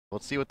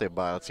Let's see what they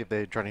buy. Let's see if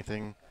they try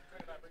anything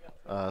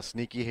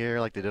sneaky here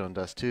like they did on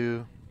Dust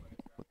 2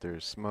 with their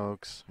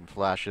smokes and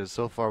flashes.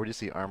 So far, we just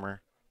see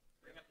armor.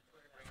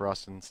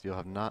 Frost and Steel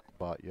have not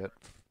bought yet.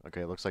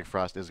 Okay, looks like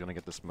Frost is going to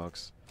get the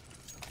smokes.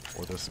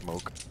 Or the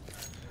smoke.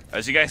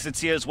 As you guys can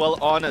see as well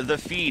on the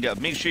feed,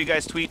 make sure you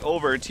guys tweet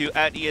over to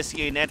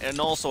 @ESEANet and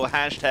also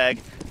hashtag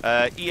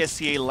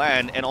ESEA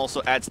LAN and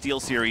also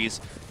 @SteelSeries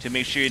to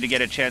make sure to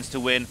get a chance to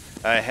win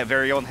a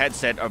very own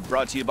headset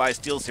brought to you by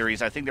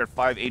SteelSeries. I think they're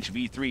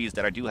 5HV3s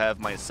that I do have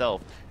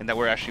myself and that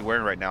we're actually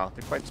wearing right now.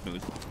 They're quite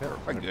smooth. Yeah, They're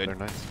quite good. They're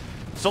nice.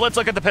 So let's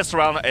look at the pistol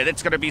round, and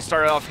it's going to be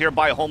started off here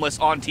by Homeless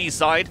on T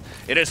side.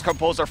 It is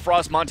composed of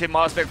Frost, Monte,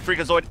 mosbeck,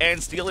 Freakazoid,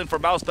 and Steel. In for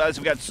mSpaz,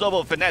 we got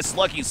Sobo, Finesse,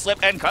 Lucky, Slip,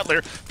 and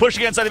Cutler.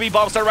 Pushing inside the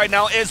B-bomb star right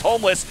now is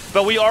Homeless,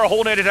 but we are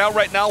holding it out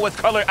right now with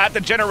Cutler at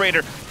the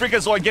generator.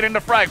 Freakazoid getting the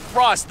frag.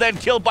 Frost then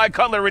killed by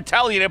Cutler,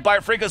 retaliated by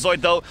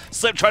Freakazoid though.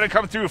 Slip trying to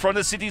come through from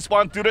the city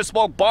spawn through the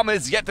smoke. Bomb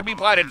is yet to be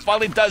planted.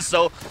 Finally does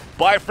so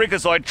by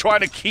Freakazoid, trying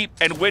to keep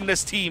and win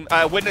this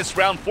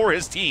round for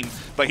his team.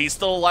 But he's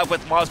still alive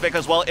with mosbeck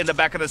as well in the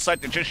back of the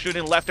site. They're just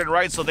shooting left and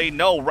right, so they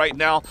know right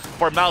now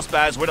for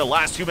mSpaz where the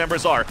last two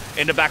members are.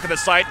 In the back of the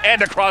site,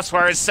 and the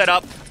crossfire is set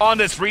up on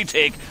this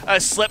retake.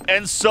 A Slip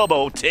and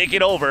Sobo take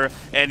it over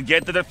and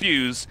get the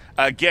defuse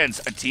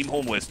against a Team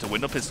Homeless to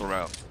win the pistol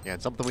round. Yeah,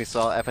 and something we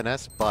saw,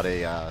 FNS bought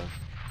a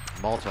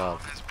Molotov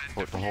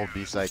for the whole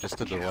B site just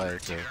to delay,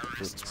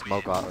 to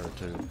smoke off, or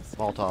to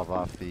Molotov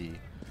off the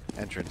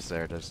entrance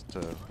there, just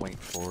to wait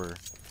for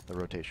the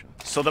rotation.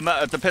 So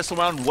the pistol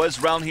round was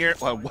won by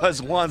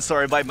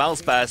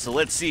mSpaz. So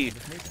let's see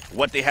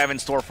what they have in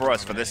store for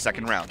us for this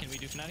second round. Can we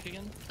do Fnatic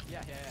again?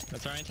 Yeah.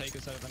 That's alright, take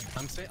us over.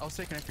 I'll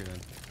stay connector then.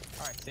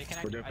 Alright, stay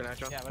connected. We're doing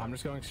Fnatic? Yeah, I'm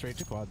just going straight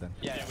to quad then.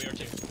 Yeah, we are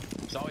too.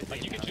 It's always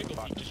like you can jiggle,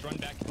 just run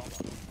back.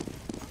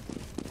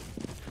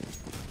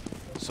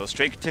 So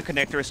straight to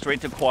connector,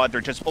 straight to quad. They're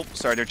just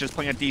they're just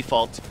playing a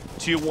default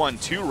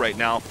 2-1-2 right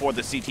now for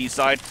the CT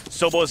side.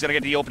 Sobo is gonna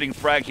get the opening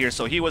frag here,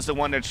 so he was the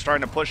one that's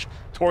trying to push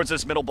towards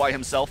this middle by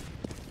himself.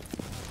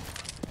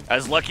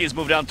 As Lucky has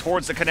moved down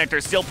towards the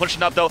connector, still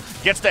pushing up though,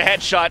 gets the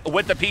headshot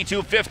with the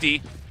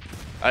P250.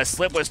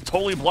 Slip was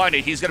totally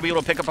blinded. He's gonna be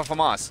able to pick up a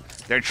FAMAS.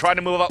 They're trying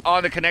to move up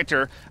on the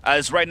connector,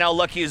 as right now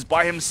Lucky is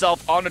by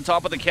himself on the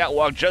top of the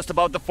catwalk, just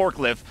above the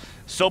forklift.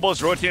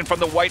 Sobo's rotating from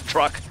the white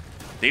truck.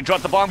 They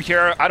dropped the bomb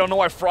here. I don't know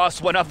why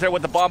Frost went up there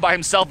with the bomb by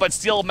himself, but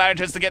still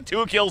manages to get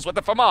 2 kills with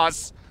the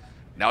FAMAS.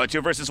 Now a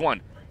 2 versus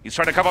 1. He's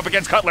trying to come up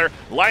against Cutler.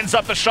 Lines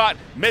up the shot.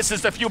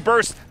 Misses a few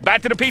bursts.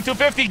 Back to the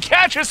P250.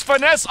 Catches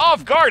Finesse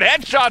off guard.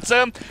 Headshots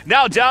him.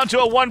 Now down to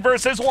a 1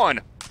 versus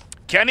 1.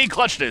 Can he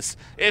clutch this?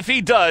 If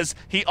he does,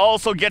 he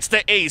also gets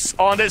the ace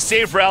on this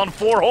save round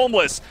for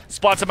Homeless.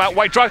 Spots him at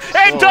white truck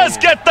and does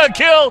get the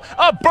kill!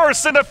 A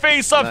burst in the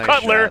face of Nice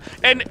Cutler shot.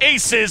 and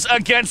aces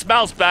against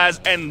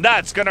mSpaz, and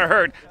that's gonna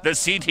hurt the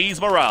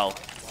CT's morale.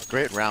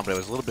 Great round, but it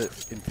was a little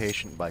bit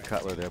impatient by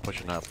Cutler there,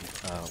 pushing up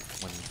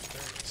when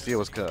Steel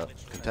was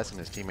contesting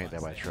his teammate there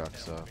by truck.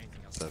 So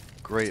it's a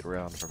great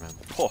round from him.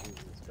 Oh,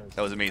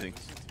 that was amazing.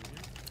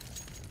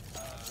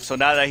 So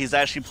now that he's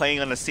actually playing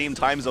on the same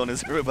time zone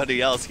as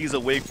everybody else, he's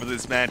awake for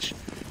this match.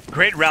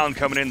 Great round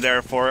coming in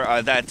there for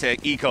that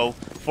eco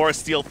for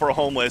Steel for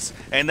Homeless,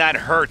 and that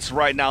hurts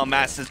right now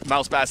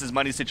mSpaz's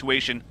money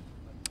situation,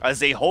 as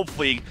they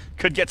hopefully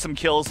could get some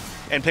kills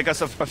and pick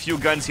us a few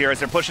guns here as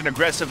they're pushing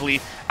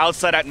aggressively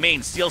outside at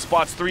main. Steel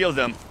spots 3 of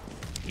them.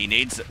 He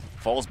nades it,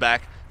 falls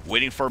back,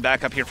 waiting for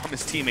backup here from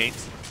his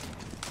teammates.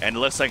 And it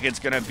looks like it's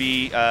going to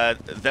be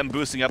them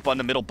boosting up on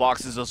the middle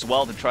boxes as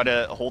well to try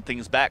to hold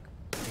things back.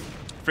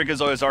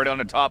 Freakazoid is already on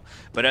the top,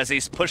 but as they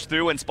push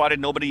through and spotted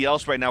nobody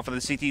else right now for the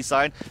CT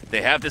side,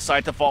 they have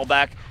decided to fall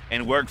back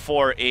and work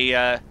for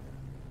a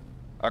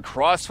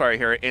crossfire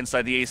here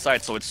inside the A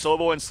side. So it's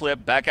Sobo and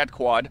Slip back at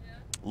quad,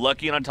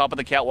 Lucky on top of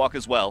the catwalk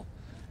as well,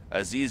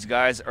 as these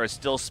guys are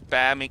still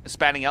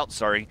spanning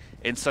out,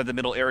 inside the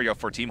middle area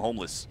for Team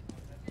Homeless.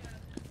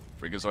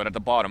 Freakazoid at the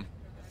bottom.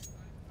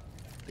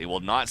 They will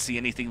not see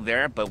anything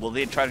there, but will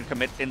they try to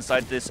commit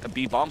inside this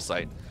B bomb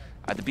site?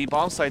 At the B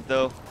bomb site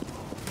though,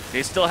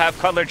 they still have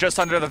Cutler just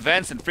under the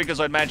vents, and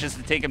Freakazoid manages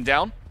to take him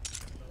down.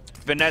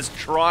 Finesse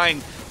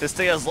trying to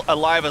stay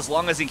alive as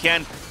long as he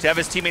can to have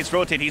his teammates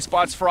rotate. He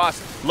spots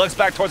Frost, looks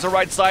back towards the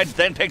right side,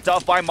 then picked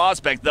off by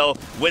mosbeck though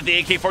with the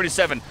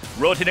AK-47.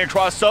 Rotating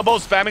across Sobo,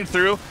 spamming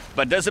through,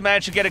 but doesn't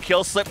manage to get a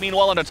kill. Slip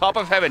meanwhile on the top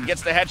of heaven,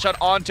 gets the headshot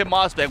onto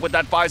mosbeck with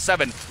that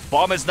 5-7.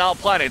 Bomb is now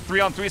planted,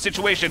 3-on-3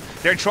 situation.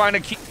 They're trying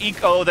to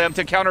eco them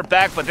to counter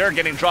back, but they're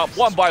getting dropped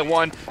 1 by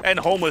 1, and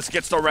Homeless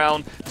gets the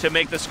round to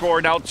make the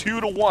score now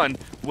 2-1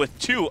 with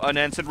 2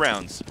 unanswered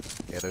rounds.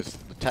 Yeah, there's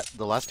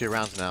the last 2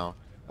 rounds now.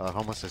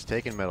 Homeless has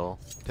taken middle,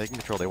 taking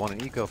control. They want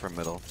an eco from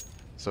middle.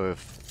 So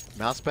if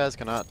mSpaz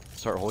cannot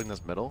start holding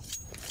this middle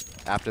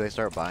after they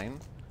start buying,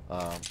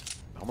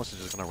 Homeless is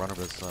just going to run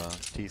over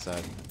this T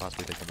side and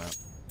possibly take the map.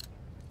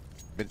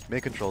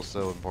 Mid control is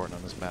so important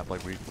on this map,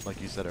 like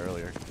you said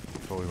earlier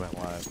before we went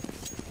live.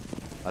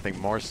 I think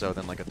more so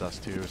than like a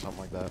Dust 2 or something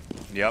like that.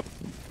 Yep.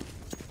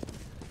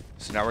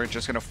 So now we're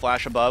just going to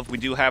flash above. We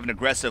do have an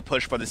aggressive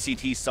push for the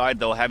CT side,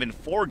 though, having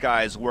 4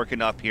 guys working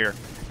up here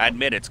at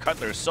mid. It's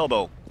Cutler,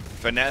 Sobo,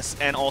 Finesse,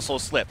 and also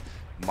Slip.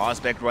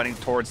 mosbeck running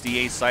towards the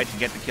A side to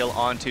get the kill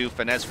onto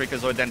Finesse.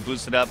 Freakazoid then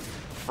boosted up,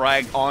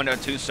 frag on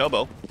to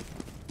Sobo.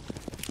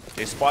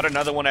 They spot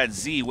another one at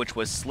Z, which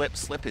was Slip.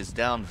 Slip is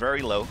down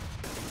very low.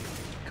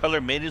 Cutler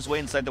made his way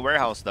inside the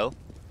warehouse, though.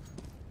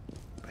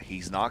 But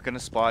he's not going to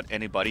spot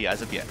anybody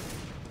as of yet.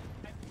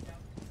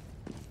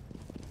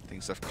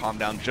 Things have calmed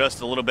down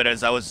just a little bit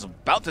as I was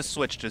about to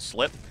switch to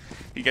Slip.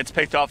 He gets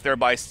picked off there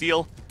by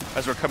Steel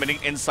as we're coming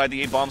inside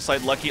the A-bomb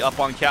side. Lucky up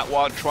on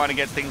Catwalk, trying to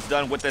get things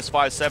done with this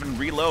 5-7,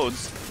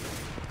 reloads.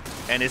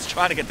 And is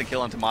trying to get the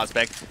kill onto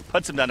mosbeck.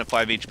 Puts him down to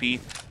 5 HP.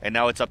 And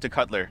now it's up to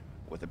Cutler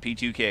with a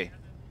P2K.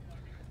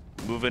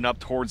 Moving up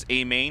towards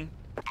A main,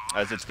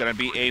 as it's going to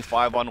be a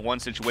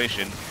 5-on-1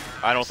 situation.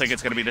 I don't think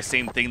it's going to be the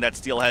same thing that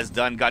Steel has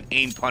done. Got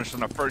aim punched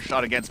on the first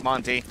shot against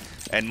Monte,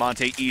 and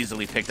Monte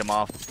easily picked him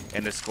off.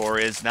 And the score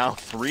is now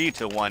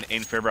 3-1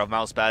 in favor of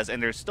mSpaz,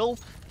 and they're still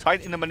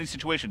tight in the money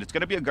situation. It's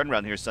going to be a gun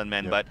round here,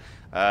 Sunman, yep.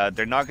 But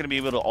they're not going to be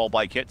able to all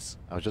buy kits.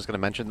 I was just going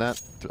to mention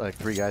that. Like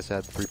 3 guys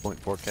had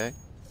 3.4K,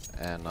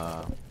 and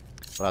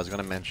what I was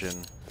going to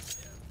mention,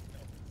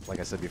 like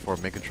I said before,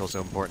 mid control is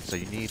so important. So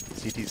you need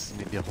CTs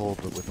need to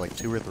hold with like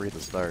 2 or 3 at the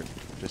start,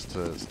 just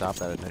to stop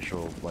that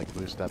initial like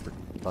boost up or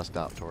bust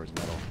out towards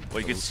middle. Well,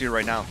 you can see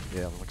right now.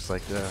 Yeah, it looks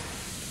like the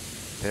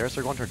Terrorists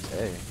are going towards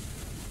A,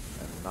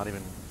 and not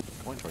even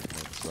going towards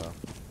mid. So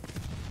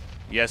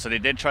yeah, so they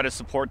did try to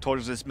support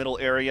towards this middle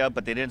area,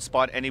 but they didn't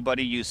spot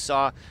anybody. You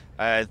saw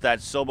that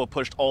Sobo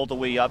pushed all the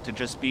way up to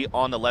just be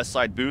on the left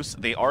side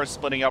boost. They are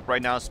splitting up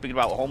right now, speaking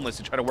about Homeless,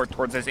 to try to work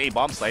towards this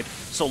A-bomb site.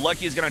 So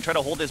Lucky is going to try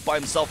to hold this by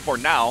himself for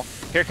now.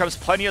 Here comes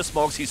plenty of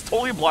smokes. He's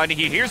totally blinded.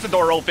 He hears the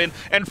door open,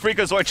 and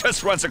Freakazoid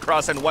just runs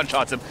across and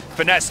one-shots him.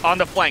 Finesse on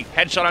the flank.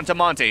 Headshot onto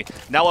Monte.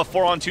 Now a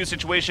 4-on-2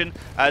 situation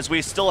as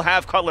we still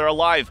have Cutler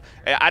alive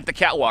at the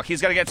catwalk.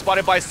 He's going to get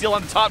spotted by Steel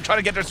on the top, trying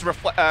to get this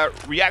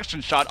reaction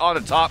shot on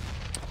the top.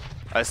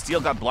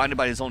 Steel got blinded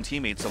by his own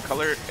teammate, so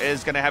Cutler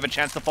is going to have a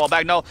chance to fall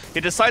back. No,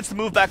 he decides to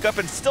move back up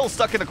and still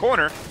stuck in the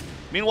corner.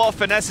 Meanwhile,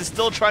 Finesse is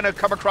still trying to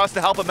come across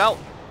to help him out.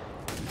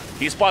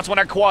 He spots one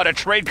at quad. A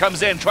trade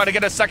comes in, trying to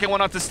get a second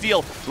one onto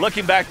Steel.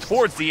 Looking back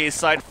towards the A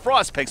side,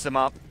 Frost picks him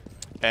up.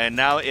 And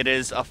now it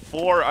is a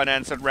 4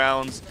 unanswered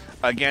rounds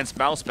against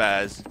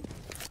mSpaz.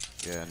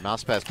 yeah, and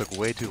mSpaz took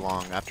way too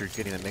long after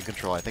getting the mid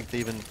control. I think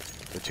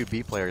the 2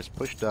 B players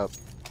pushed up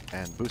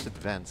and boosted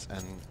vents,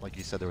 and like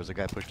you said, there was a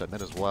guy pushed up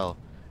mid as well.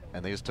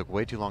 And they just took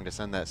way too long to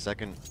send that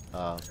second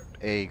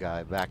A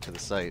guy back to the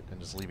site, and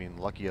just leaving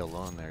Lucky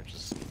alone there.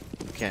 Just,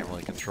 you can't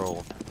really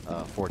control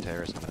 4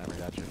 terrorists coming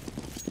right at you.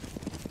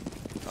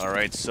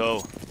 Alright, so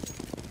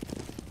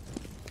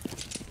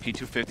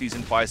P250s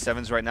and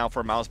 5.7s right now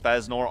for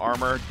mSpaz. No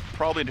armor,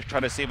 probably to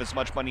try to save as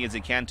much money as they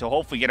can to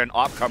hopefully get an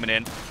op coming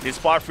in. They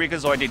spot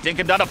Freakazoid, they dink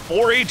him down to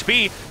 4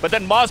 HP, but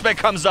then mosbeck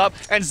comes up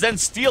and then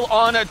Steel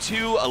on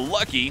to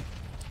Lucky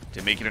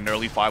to make it an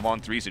early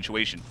 5-on-3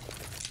 situation.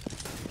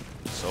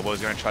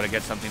 Sobo's going to try to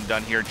get something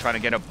done here, trying to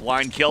get a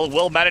blind kill.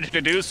 Will manage to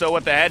do so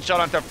with the headshot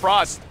onto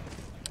Frost.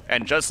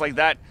 And just like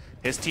that,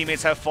 his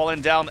teammates have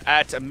fallen down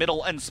at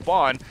middle and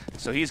spawn.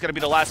 So he's going to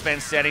be the last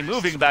man standing,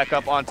 moving back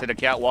up onto the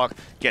catwalk.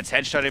 Gets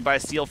headshotted by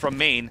Steel from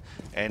main.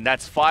 And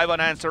that's 5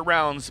 unanswered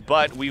rounds,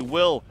 but we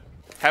will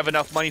have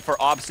enough money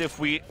for ops if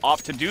we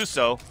opt to do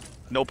so.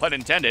 No pun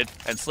intended.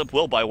 And Slip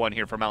will buy one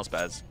here for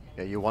mSpaz.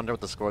 Yeah, you wonder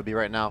what the score would be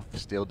right now if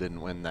Steel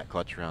didn't win that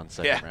clutch round,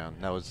 second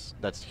round.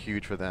 That's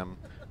huge for them.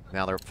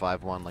 Now they're up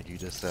 5-1, like you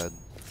just said,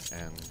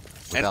 and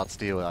without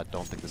Steel, I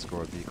don't think the score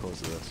would be close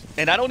to this.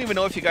 And I don't even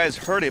know if you guys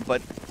heard it, but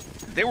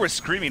they were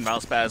screaming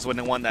mSpaz when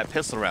they won that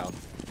pistol round.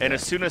 And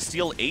as soon as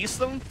Steel aced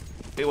them,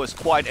 it was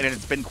quiet, and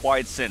it's been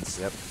quiet since.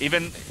 Yep.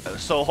 Even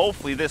so,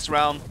 hopefully this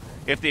round,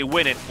 if they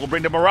win it, will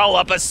bring the morale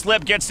up as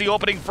Slip gets the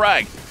opening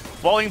frag.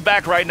 Falling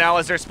back right now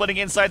as they're splitting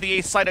inside the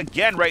A side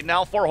again right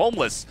now for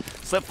Homeless.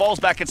 Slip falls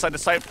back inside the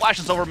site,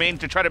 flashes over main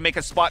to try to make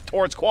a spot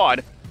towards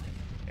quad.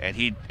 And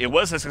it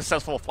was a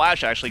successful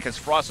flash, actually, because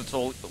Frost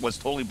was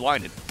totally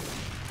blinded.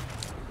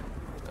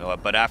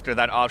 But after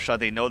that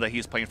offshot, they know that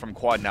he's playing from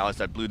quad now as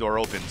that blue door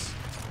opens.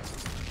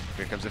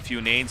 Here comes a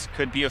few nades.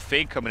 Could be a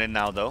fake coming in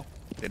now, though.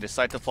 They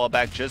decide to fall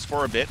back just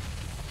for a bit.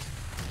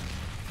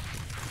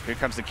 Here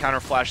comes the counter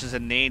flashes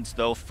and nades,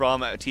 though,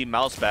 from Team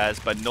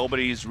mSpaz, but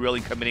nobody's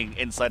really committing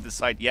inside the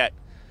site yet.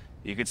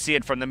 You can see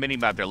it from the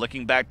minimap. They're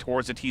looking back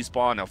towards the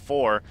T-spawn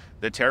for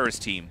the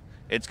terrorist team.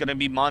 It's going to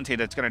be Monte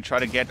that's going to try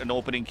to get an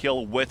opening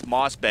kill with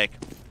mosbeck.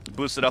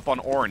 Boosted up on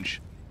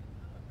orange.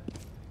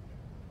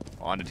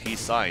 On the T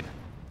side.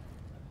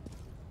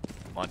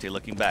 Monte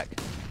looking back.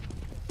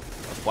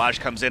 A flash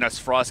comes in as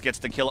Frost gets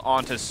the kill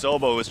onto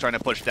Sobo, who's trying to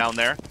push down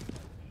there.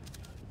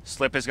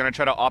 Slip is going to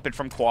try to op it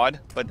from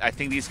quad, but I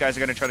think these guys are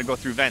going to try to go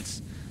through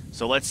vents.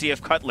 So let's see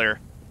if Cutler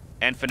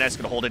and Finesse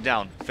can hold it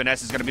down.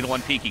 Finesse is going to be the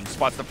one peeking.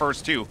 Spots the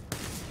first 2.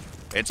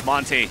 It's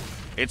Monte.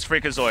 It's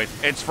Freakazoid.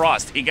 It's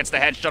Frost. He gets the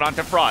headshot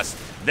onto Frost.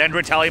 Then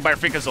retaliated by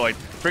Freakazoid.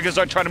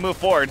 Freakazoid trying to move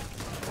forward.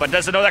 but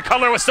doesn't know that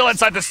Cutler was still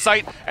inside the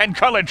site, and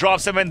Cutler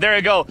drops him, and there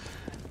you go.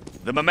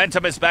 The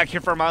momentum is back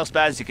here for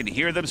mSpaz. You can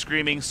hear them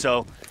screaming,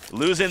 so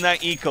losing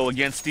that eco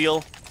against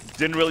Steel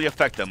didn't really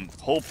affect them,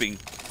 hoping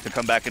to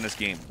come back in this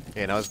game.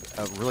 Yeah, and that was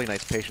a really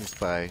nice patience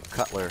by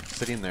Cutler,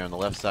 sitting there on the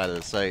left side of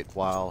the site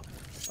while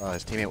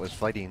his teammate was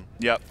fighting.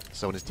 Yep.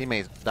 So when his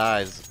teammate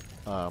dies,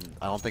 I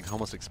don't think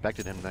Homos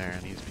expected him there,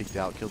 and he's peeked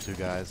out, killed 2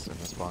 guys, and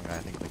the spawn guy, I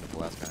think, the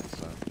last guy.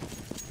 So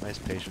nice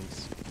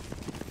patience.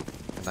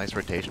 A nice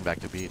rotation back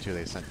to B, too.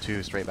 They sent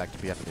 2 straight back to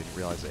B after they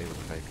realized A was a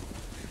fake.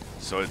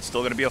 So it's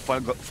still going to be a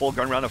full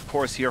gun round, of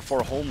course, here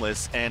for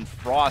Homeless, and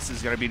frozt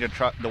is going to be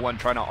the one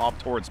trying to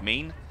opt towards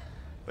main.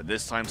 But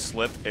this time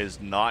Slip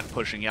is not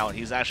pushing out.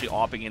 He's actually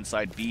opping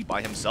inside B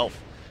by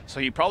himself. So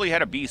he probably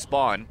had a B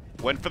spawn,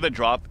 went for the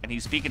drop, and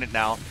he's peeking it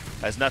now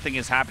as nothing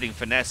is happening.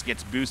 Finesse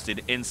gets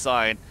boosted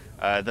inside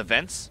the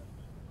vents.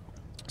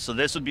 So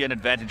this would be an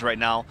advantage right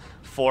now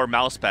for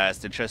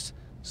mSpaz to just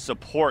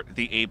support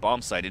the A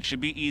bomb site. It should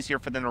be easier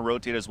for them to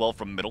rotate as well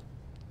from middle.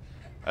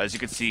 As you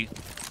can see,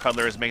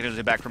 Cutler is making his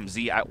way back from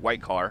Z at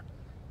White Car.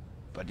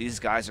 But these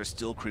guys are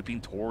still creeping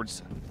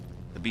towards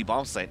the B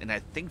bomb site. And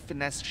I think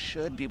Finesse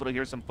should be able to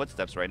hear some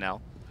footsteps right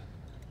now.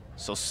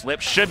 So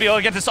Slip should be able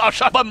to get this off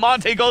shot, but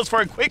Monte goes for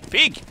a quick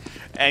peek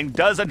and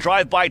does a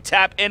drive-by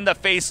tap in the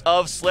face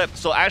of Slip.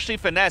 So actually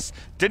Finesse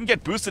didn't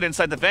get boosted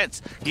inside the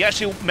vents. He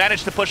actually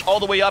managed to push all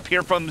the way up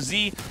here from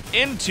Z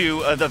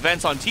into the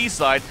vents on T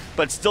side,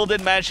 but still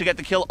didn't manage to get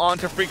the kill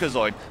onto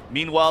Freakazoid.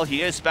 Meanwhile,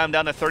 he is spammed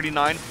down to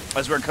 39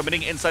 as we're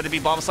committing inside the B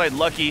bomb side.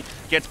 Lucky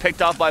gets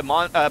picked off by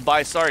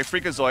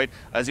Freakazoid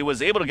as he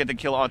was able to get the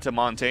kill onto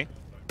Monte.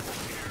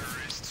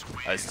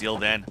 Steal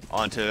then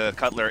onto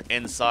Cutler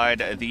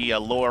inside the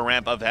lower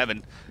ramp of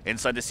Heaven,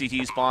 inside the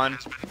CT spawn,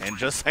 and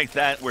just like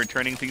that, we're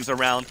turning things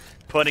around,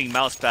 putting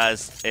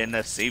mSpaz in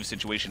a save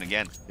situation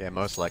again. Yeah,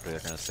 most likely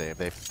they're going to save.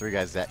 They have 3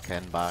 guys that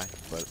can buy,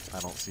 but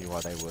I don't see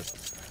why they would.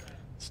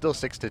 Still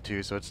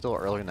 6-2, so it's still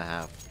early in the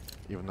half,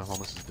 even though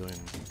Homeless is doing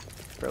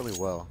fairly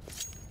well.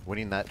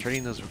 Winning that,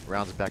 trading those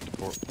rounds back and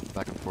forth,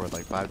 like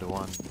 5-1,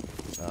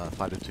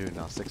 5-2,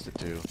 now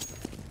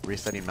 6-2.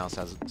 Resetting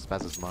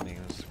mSpaz's money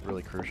was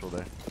really crucial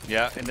there.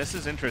 Yeah, and this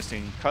is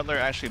interesting. Cutler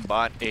actually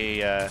bought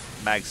a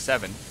Mag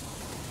 7,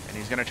 and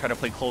he's going to try to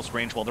play close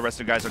range while the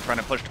rest of the guys are trying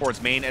to push towards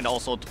main and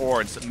also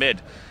towards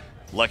mid.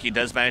 Lucky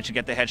does manage to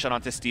get the headshot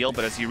onto Steel,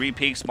 but as he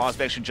re-peeks,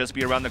 mosbeck should just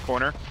be around the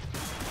corner.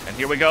 And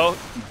here we go.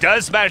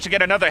 Does manage to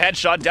get another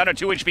headshot down to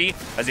 2 HP.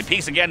 As he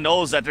peeks again,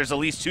 knows that there's at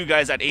least 2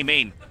 guys at A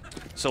main.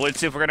 So let's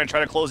see if we're going to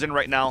try to close in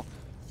right now,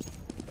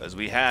 as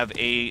we have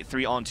a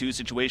 3-on-2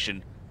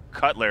 situation.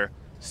 Cutler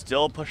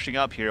still pushing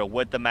up here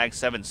with the Mag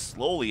 7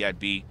 slowly at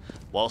B,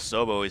 while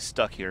Sobo is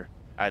stuck here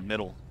at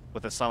middle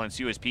with a silenced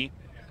USP.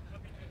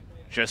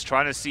 Just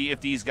trying to see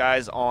if these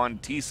guys on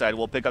T side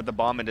will pick up the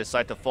bomb and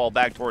decide to fall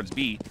back towards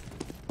B,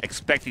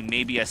 expecting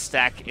maybe a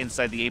stack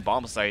inside the A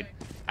bomb site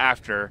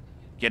after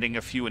getting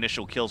a few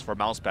initial kills for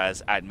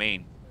mSpaz at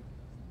main.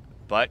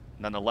 But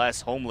nonetheless,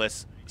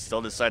 Homeless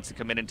still decides to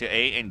commit into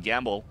A and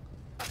gamble.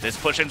 This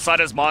push inside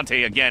is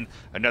Monte again,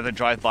 another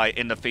drive-by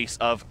in the face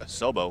of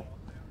Sobo.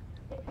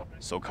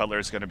 So Cutler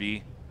is going to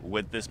be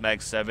with this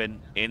Mag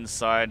 7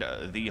 inside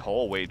the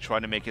hallway,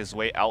 trying to make his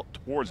way out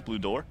towards blue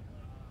door.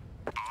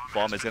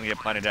 Bomb is going to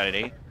get planted out at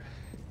A.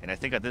 And I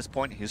think at this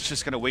point, he's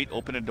just going to wait,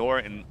 open a door,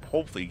 and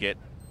hopefully get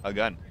a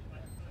gun.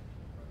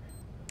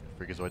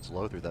 Freakazoid's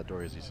low through that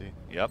door, as you see.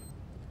 Yep.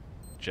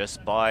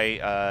 Just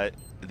by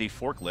the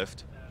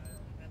forklift.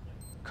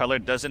 Cutler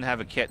doesn't have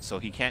a kit, so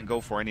he can't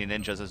go for any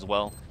ninjas as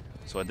well.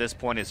 So at this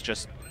point, it's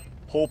just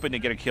hoping to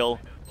get a kill,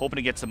 hoping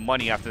to get some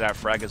money after that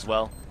frag as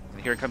well.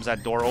 And here comes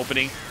that door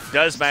opening.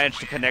 Does manage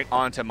to connect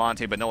onto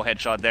Monte, but no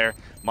headshot there.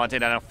 Monte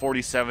down at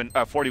 41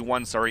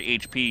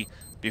 HP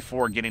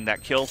before getting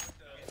that kill.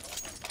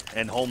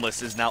 And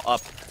Homeless is now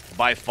up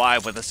by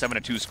 5 with a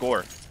 7-2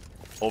 score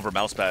over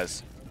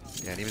mSpaz.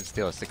 Yeah, and even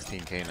still at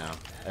 16K now.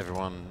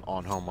 Everyone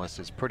on Homeless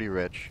is pretty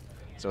rich,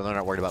 so they're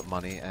not worried about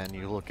money. And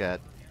you look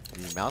at the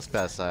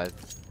mSpaz side,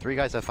 3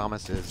 guys have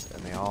promises,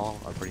 and they all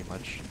are pretty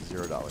much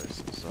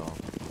 $0. So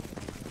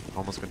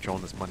Homeless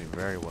controlling this money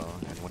very well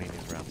and winning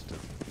these rounds too.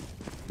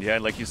 Yeah,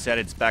 like you said,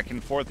 it's back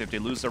and forth. If they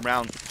lose the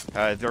round,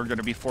 they're going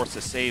to be forced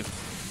to save.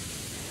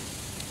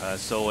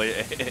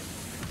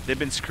 They've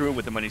been screwed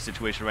with the money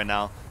situation right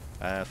now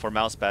for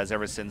mSpaz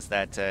ever since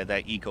that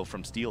eco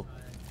from Steel.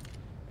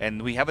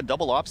 And we have a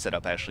double op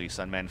setup, actually,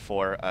 Sunman,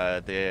 for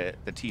the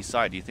T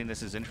side. Do you think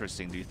this is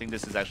interesting? Do you think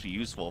this is actually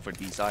useful for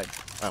T side?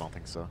 I don't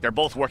think so. They're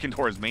both working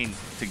towards main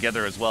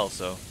together as well,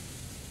 so.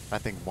 I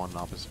think one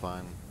op is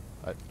fine.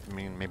 I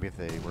mean, maybe if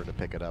they were to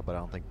pick it up, but I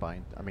don't think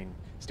buying. I mean,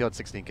 still at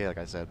 16K, like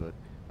I said, but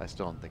I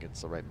still don't think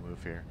it's the right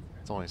move here.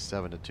 It's only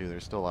 7-2.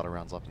 There's still a lot of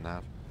rounds left in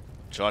half.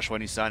 Joshua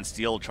Nissan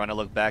Steel trying to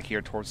look back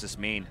here towards this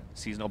main.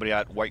 Sees nobody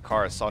at White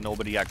Car, saw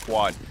nobody at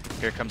Quad.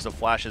 Here comes the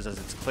flashes as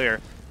it's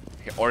clear.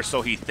 Or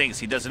so he thinks.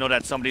 He doesn't know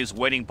that somebody's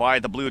waiting by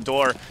the blue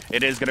door.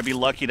 It is going to be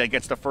Lucky that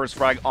gets the first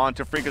frag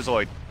onto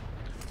Freakazoid.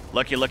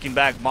 Lucky looking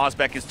back.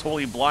 mosbeck is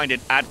totally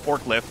blinded at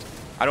forklift.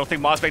 I don't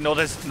think mosbeck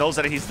knows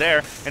that he's there.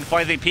 And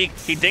finally peek.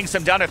 He dinks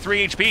him down to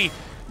 3 HP.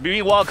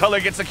 Meanwhile,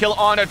 Cutler gets a kill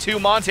on a 2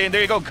 Monte, and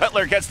there you go.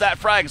 Cutler gets that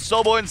frag.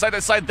 Sobo inside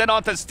the side, then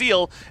onto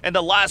Steel, and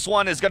the last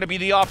one is going to be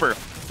the Opper.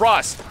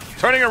 Frozt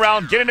turning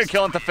around, getting a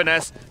kill into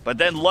Finesse, but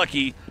then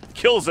Lucky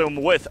kills him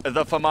with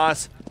the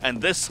FAMAS,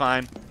 and this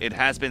time it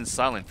has been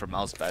silent for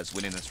mSpaz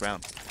winning this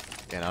round.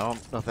 And I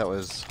don't know if that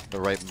was the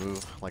right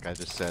move, like I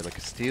just said. Like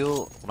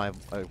Steel, when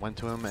I went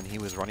to him and he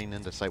was running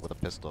into sight with a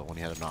pistol when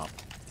he had an op.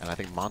 And I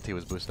think Monte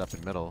was boosted up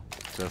in middle.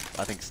 So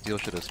I think Steel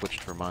should have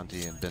switched for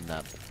Monte and been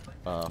that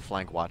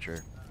flank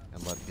watcher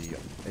and let the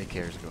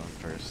AKers go in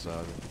first.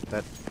 So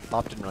that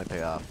op didn't really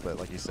pay off. But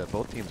like you said,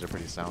 both teams are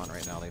pretty silent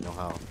right now. They know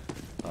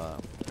how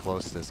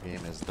close this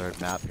game is.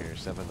 Third map here,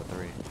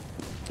 7-3.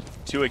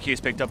 2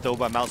 AKs picked up though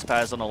by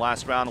mSpaz on the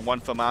last round.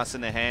 1 FAMAS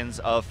in the hands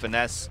of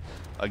Finesse.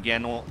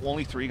 Again,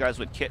 only 3 guys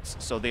with kits,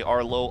 so they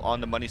are low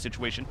on the money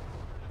situation.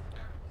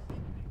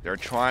 They're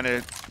trying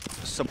to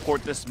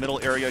support this middle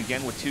area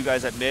again with 2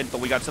 guys at mid,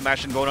 but we got some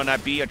action going on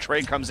at B. A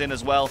trade comes in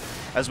as well,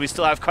 as we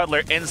still have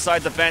Cutler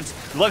inside the fence.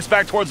 Looks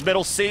back towards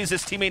middle, saves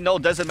his teammate. No,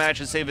 doesn't manage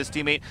to save his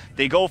teammate.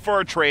 They go for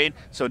a trade,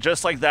 so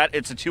just like that,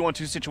 it's a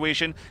 2-on-2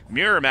 situation.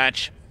 Mirror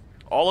match.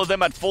 All of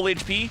them at full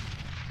HP.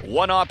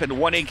 1 op and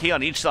 1 AK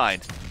on each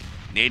side.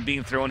 Nade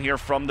being thrown here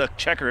from the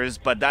checkers,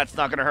 but that's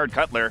not going to hurt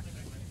Cutler.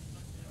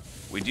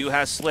 We do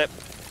have Slip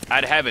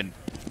at Heaven.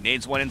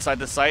 Nades one inside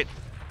the site.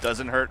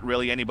 Doesn't hurt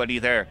really anybody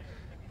there.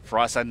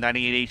 Frost at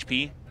 98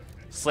 HP.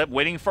 Slip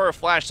waiting for a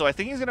flash, so I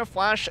think he's going to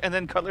flash, and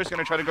then Cutler's going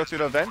to try to go through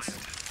the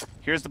vents.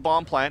 Here's the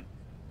bomb plant.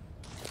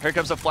 Here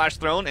comes a flash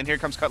thrown, and here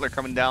comes Cutler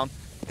coming down,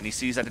 and he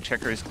sees that the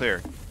checker is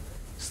clear.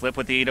 Slip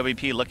with the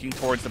AWP looking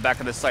towards the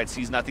back of the site,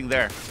 sees nothing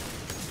there.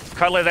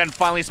 Cutler then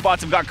finally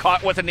spots him, got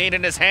caught with a nade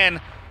in his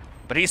hand,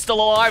 but he's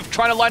still alive,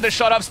 trying to line the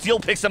shot up. Steel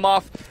picks him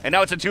off, and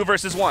now it's a 2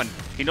 versus 1.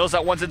 He knows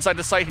that one's inside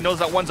the site, he knows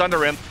that one's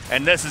under him,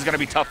 and this is going to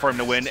be tough for him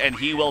to win, and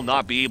he will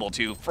not be able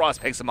to.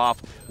 Frost picks him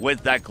off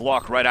with that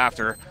Glock right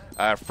after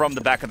from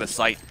the back of the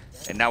site,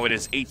 and now it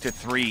is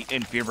 8-3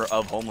 in favor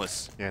of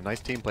Homeless. Yeah,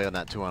 nice team play on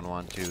that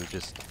 2-on-1 too.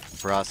 Just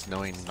Frost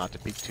knowing not to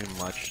peek too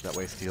much. That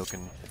way Steel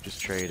can just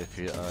trade if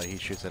he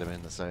shoots at him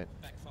in the site.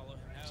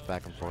 Just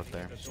back and forth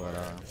there. But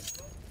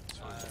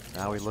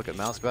now we look at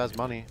mSpaz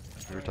money.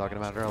 We were talking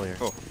about it earlier.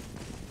 Oh.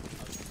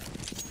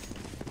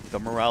 The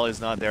morale is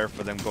not there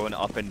for them going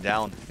up and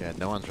down. Yeah,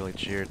 no one's really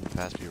cheered in the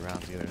past few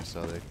rounds either,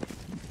 so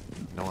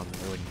no one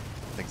really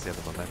thinks they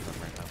have the momentum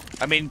right now.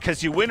 I mean,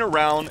 because you win a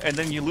round and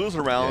then you lose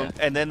a round,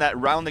 and then that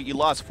round that you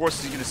lost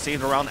forces you to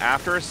save a round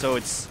after, so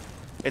it's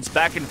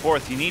back and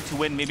forth. You need to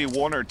win maybe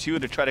 1 or 2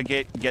 to try to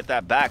get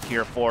that back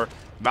here for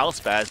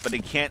mSpaz, but they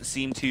can't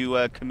seem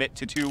to commit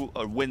to 2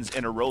 wins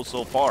in a row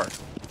so far.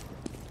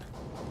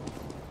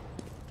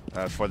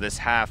 For this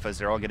half, as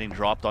they're all getting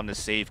dropped on the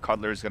save,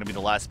 Cutler is going to be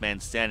the last man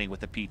standing with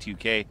the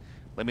P2K.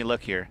 Let me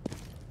look here.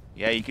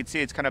 Yeah, you can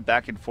see it's kind of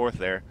back and forth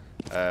there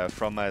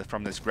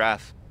from this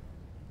graph.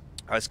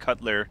 As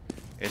Cutler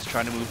is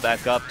trying to move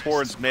back up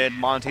towards mid,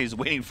 Monte's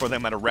waiting for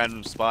them at a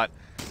random spot.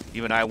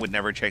 Even I would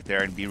never check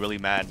there and be really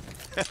mad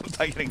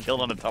by getting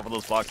killed on the top of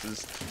those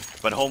boxes.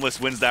 But Homeless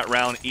wins that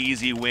round.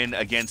 Easy win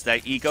against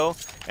that eco.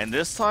 And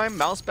this time,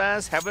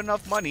 mSpaz have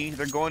enough money.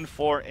 They're going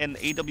for an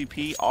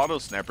AWP auto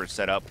sniper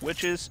setup,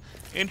 which is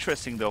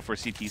interesting though for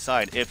CT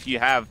side if you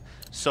have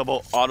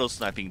Sobo auto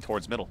sniping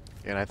towards middle.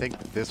 And I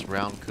think this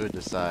round could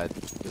decide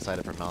it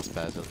for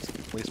mSpaz,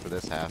 at least for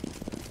this half.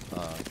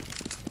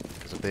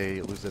 Because if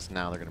they lose this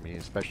now, they're going to be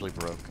especially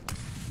broke.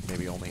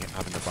 Maybe only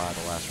having to buy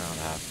the last round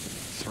half.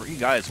 3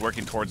 guys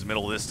working towards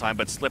middle this time,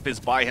 but Slip is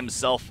by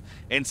himself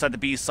inside the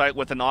B site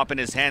with an op in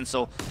his hand,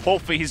 so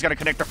hopefully he's going to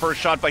connect the first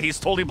shot, but he's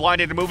totally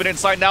blinded and moving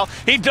inside now.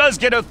 He does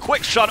get a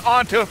quick shot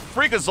onto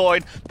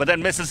Freakazoid, but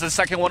then misses the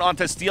second one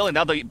onto Steel, and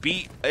now the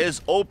B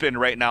is open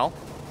right now.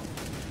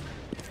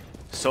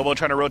 Sobo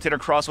trying to rotate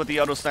across with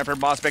the auto sniper.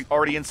 mosbeck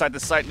already inside the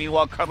site.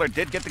 Meanwhile, Cutler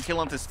did get the kill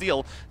onto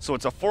Steel, so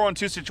it's a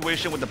 4-on-2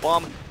 situation with the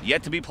bomb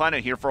yet to be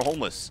planted here for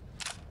Homeless.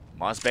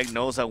 mosbeck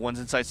knows that one's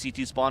inside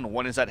CT spawn,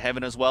 one is at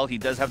Heaven as well. He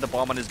does have the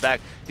bomb on his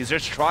back. He's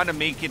just trying to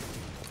make it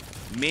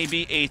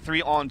maybe a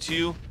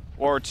 3-on-2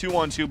 or a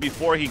 2-on-2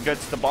 before he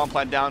gets the bomb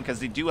plant down, because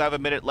they do have a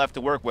minute left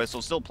to work with,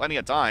 so still plenty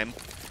of time.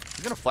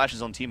 He's going to flash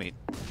his own teammate.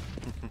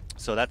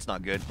 So that's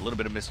not good. A little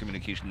bit of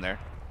miscommunication there.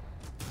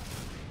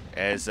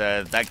 As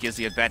that gives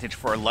the advantage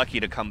for Lucky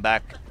to come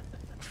back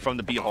from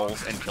the B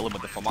holes and kill him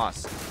with the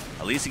FAMAS.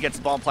 At least he gets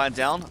the bomb plant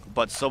down,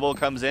 but Sobo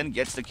comes in,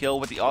 gets the kill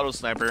with the auto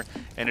sniper,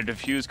 and a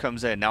defuse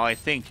comes in. Now I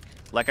think,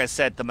 like I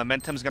said, the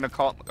momentum's gonna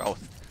call. Oh,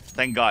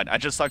 thank God! I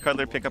just saw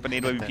Cutler pick up an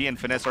AWP and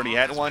Finesse already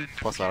had one.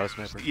 Plus auto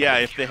sniper. Yeah,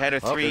 if they had a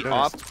 3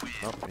 op.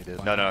 Nope, he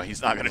did. No,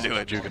 he's not gonna do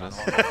it. Juking us.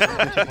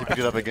 He picked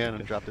it up again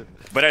and dropped it.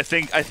 But I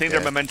think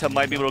their momentum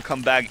might be able to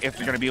come back if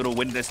they're gonna be able to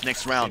win this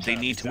next round. They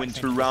need to win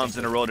 2 rounds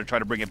in a row to try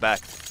to bring it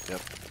back.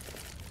 Yep.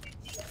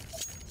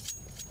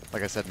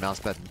 Like I said,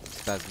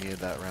 mSpaz needed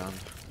that round,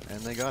 and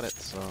they got it.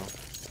 So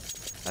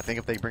I think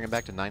if they bring it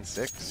back to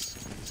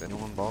 9-6, it's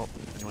anyone's ball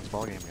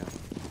game again.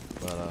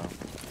 But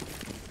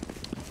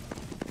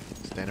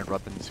standard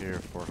weapons here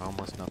for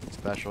Homeless, nothing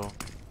special.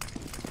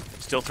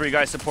 Still 3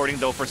 guys supporting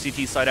though for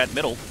CT side at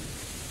middle.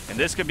 And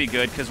this could be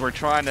good because we're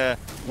trying to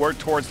work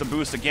towards the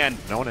boost again.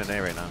 No one in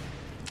A right now.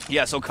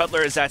 Yeah, so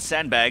Cutler is at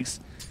sandbags.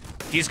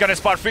 He's going to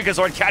spot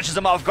Freakazoid, catches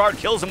him off guard,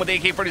 kills him with the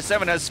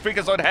AK-47 as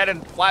Freakazoid had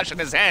and flash in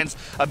his hands.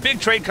 A big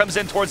trade comes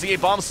in towards the A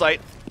bomb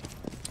site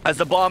as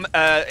the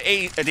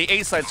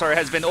A site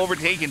has been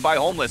overtaken by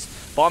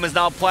Homeless. Bomb is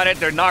now planted.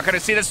 They're not going to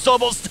see this.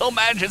 Sobo still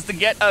manages to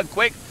get a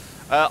quick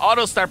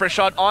auto sniper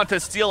shot onto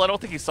Steel. I don't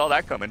think he saw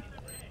that coming.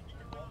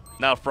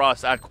 Now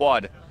frozt at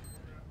quad.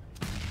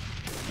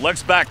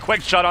 Looks back,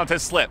 quick shot onto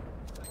Slip.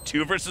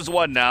 2 versus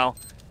 1 now.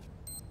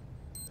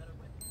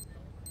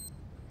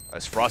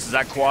 As frozt is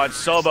at quad,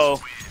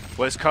 Sobo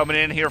was coming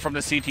in here from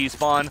the CT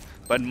spawn,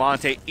 but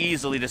Monte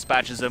easily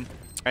dispatches him,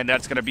 and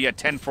that's going to be a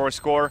 10-4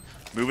 score,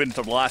 moving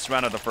to the last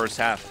round of the first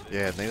half.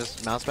 Yeah, they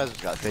just mSpaz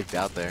just got faked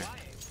out there.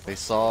 They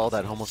saw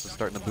that Homeless was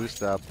starting to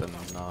boost up and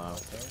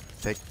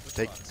take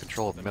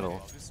control of the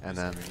middle, and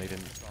then they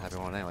didn't have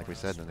anyone in, like we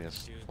said, and they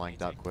just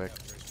flanked out quick.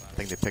 I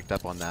think they picked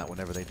up on that.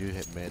 Whenever they do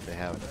hit mid, they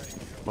have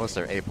most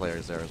of their A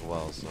players there as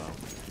well, so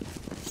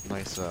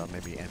nice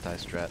maybe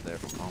anti-strat there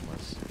from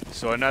Homeless.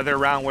 So another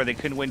round where they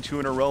couldn't win 2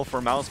 in a row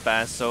for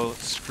mSpaz, so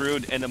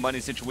screwed in the money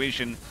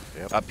situation.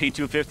 Yep. A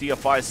P250, a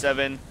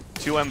 5.7,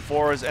 2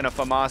 M4s, and a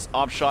FAMAS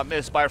op shot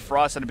missed by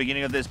frozt at the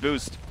beginning of this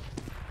boost.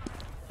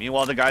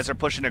 Meanwhile, the guys are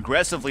pushing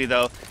aggressively,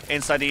 though,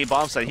 inside the A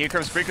bomb site. Here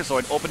comes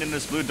Freakazoid, opening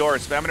this blue door,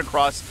 spamming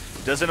across.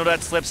 Doesn't know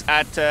that Slips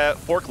at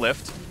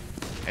forklift.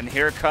 And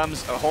here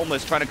comes a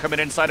Homeless trying to come in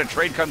inside. A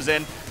trade comes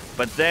in,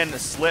 but then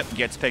Slip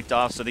gets picked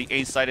off, so the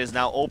A site is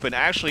now open.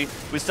 Actually,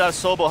 we still have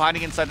Sobo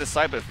hiding inside the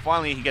site, but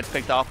finally he gets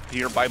picked off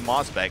here by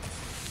mosbeck.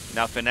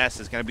 Now Finesse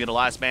is going to be the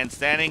last man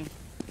standing.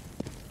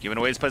 Giving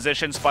away his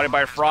position, spotted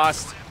by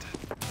frozt.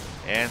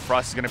 And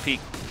frozt is going to peek.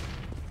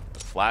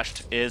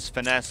 Flashed is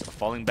Finesse,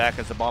 falling back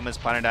as the bomb is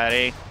planted at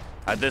A.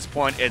 At this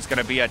point, it's going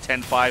to be a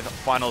 10-5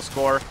 final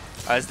score,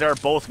 as they're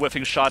both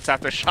whiffing shots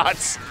after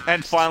shots.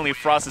 And finally,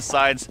 frozt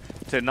decides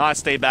to not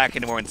stay back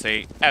anymore and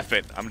say, F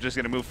it, I'm just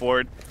going to move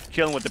forward,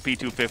 killing with the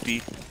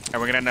P250,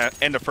 and we're going to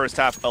end the first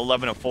half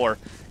 11-4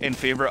 in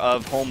favor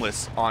of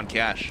Homeless on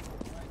cash.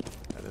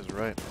 That is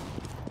right.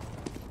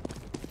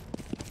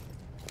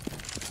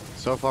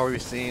 So far,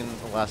 we've seen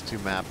the last 2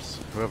 maps.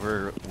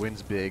 Whoever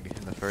wins big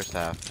in the first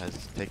half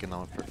has taken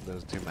on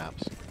those 2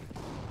 maps.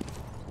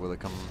 Will it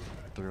come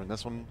through in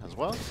this one as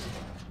well?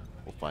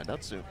 We'll find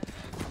out soon.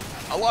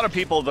 A lot of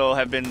people, though,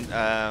 have been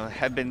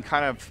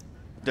kind of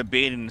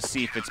debating to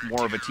see if it's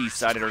more of a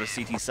T-sided or a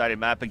CT-sided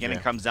map. Again,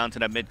 It comes down to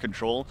that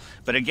mid-control.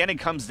 But again, it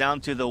comes down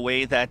to the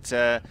way that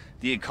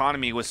the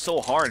economy was so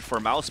hard for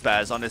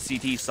mSpaz on the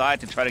CT side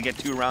to try to get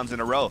 2 rounds in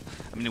a row.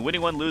 I mean,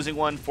 winning one, losing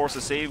one, force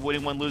a save,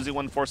 winning one, losing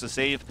one, force a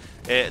save.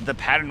 The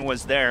pattern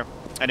was there,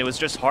 and it was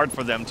just hard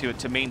for them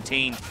to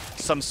maintain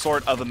some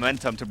sort of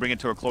momentum to bring it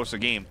to a closer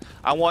game.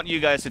 I want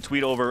you guys to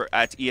tweet over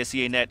at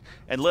ESEA.net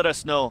and let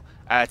us know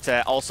at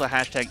also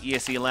hashtag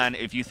ESEALAN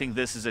if you think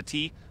this is a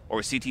T or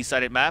a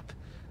CT-sided map.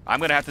 I'm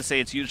going to have to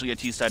say it's usually a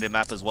T-sided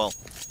map as well.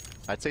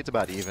 I'd say it's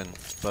about even,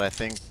 but I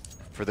think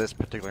for this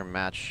particular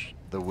match,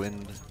 the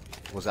wind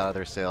was out of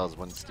their sails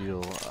when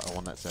Steel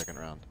won that second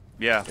round.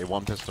 Yeah. They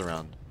won pistol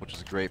round, which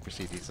is great for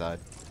CT side,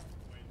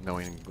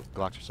 knowing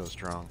Glocks are so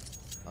strong.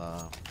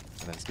 And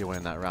then Steel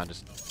winning that round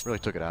just really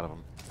took it out of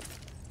them.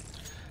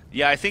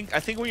 Yeah, I think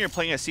when you're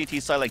playing a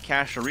CT side like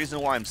Cash, the reason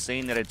why I'm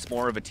saying that it's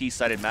more of a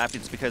T-sided map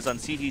is because on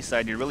CT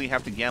side, you really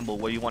have to gamble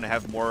where you want to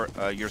have more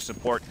your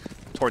support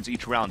towards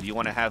each round. Do you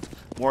want to have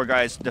more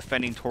guys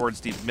defending towards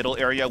the middle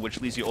area,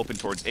 which leaves you open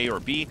towards A or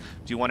B?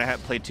 Do you want to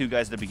play 2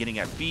 guys at the beginning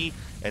at B,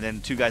 and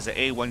then 2 guys at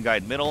A, 1 guy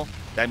at middle?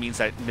 That means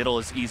that middle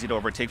is easy to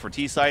overtake for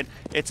T-side.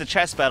 It's a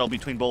chess battle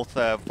between both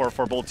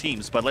for both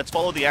teams. But let's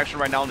follow the action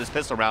right now in this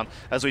pistol round,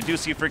 as we do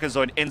see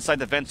Freakazoid inside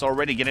the vents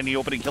already, getting the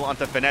opening kill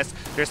onto Finesse.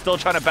 They're still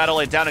trying to battle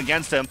it down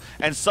against him,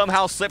 and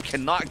somehow Slip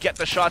cannot get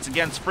the shots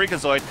against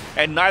Freakazoid,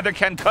 and neither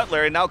can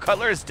Cutler. And now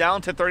Cutler is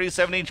down to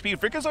 37 HP.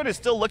 Freakazoid is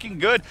still looking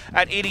good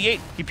at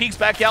 88. He peeks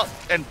back out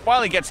and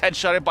finally gets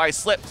headshotted by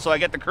Slip. So I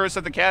get the curse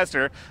of the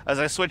caster. As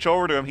I switch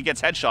over to him, he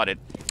gets headshotted.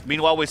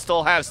 Meanwhile, we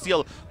still have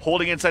Steel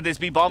holding inside this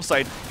B bomb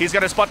site. He's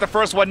going to spot the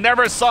first one.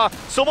 Never saw.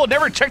 Sobo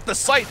never checked the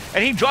site,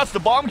 and he drops the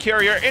bomb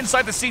carrier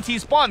inside the CT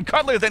spawn.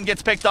 Cutler then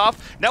gets picked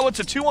off. Now it's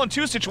a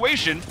 2-on-2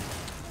 situation.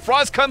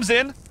 frozt comes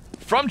in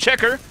from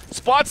Checker,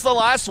 spots the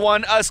last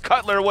one as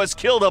Cutler was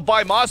killed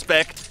by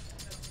mosbeck.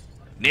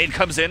 Nade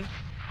comes in.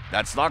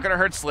 That's not going to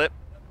hurt Slip,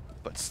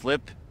 but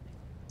Slip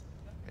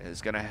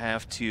is going to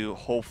have to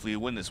hopefully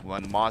win this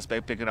one.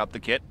 mosbeck picking up the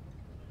kit.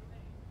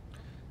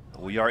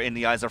 We are in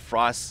the eyes of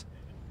frozt,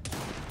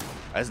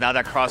 as now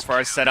that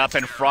crossfire is set up,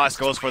 and frozt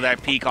goes for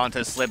that peek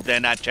onto Slip,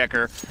 then at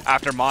Checker,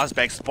 after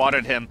mosbeck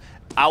spotted him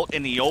out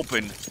in the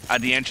open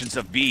at the entrance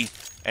of B,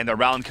 and the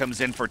round comes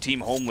in for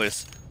Team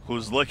Homeless,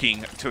 who's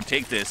looking to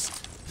take this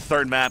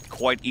 3rd map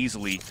quite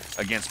easily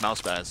against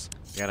mSpaz.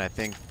 Yeah, and I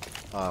think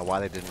why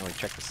they didn't really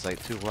check the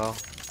site too well.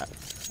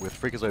 With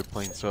Freakazoid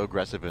playing so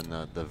aggressive in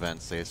the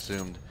vents, they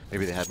assumed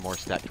maybe they had more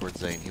stacked towards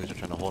Zane. He was just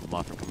trying to hold him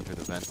off from coming through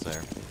the vents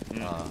there.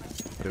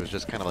 But it was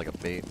just kind of like a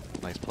bait.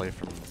 Nice play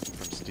from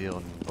Steel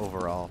and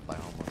overall by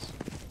Homeless.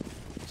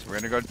 We're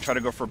gonna go try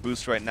to go for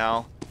boost right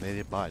now. They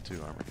did buy 2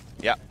 armor.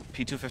 Yeah,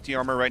 P250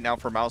 armor right now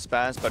for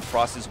mSpaz, but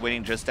Frozt is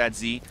waiting just at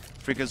Z.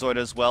 Freakazoid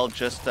as well,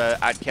 just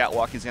at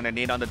Catwalk. He's gonna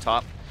nade on the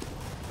top.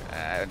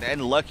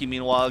 And Lucky,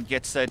 meanwhile,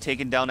 gets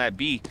taken down at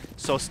B.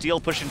 So Steel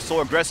pushing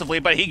so aggressively,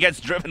 but he gets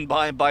driven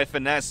by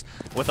Finesse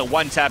with a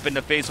 1-tap in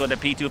the face with a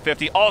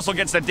P250. Also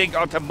gets the dink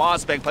out to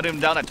mosbeck, putting him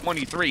down at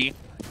 23.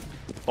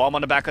 Bomb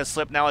on the back of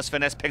Slip now as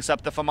Finesse picks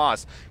up the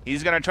FAMAS.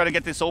 He's going to try to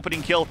get this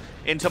opening kill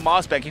into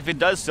mosbeck. If it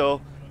does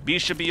so, B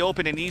should be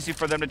open and easy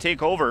for them to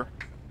take over.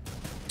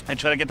 And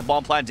try to get the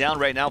bomb plant down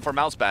right now for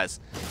mSpaz.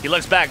 He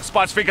looks back,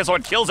 spots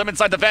Freakazoid, kills him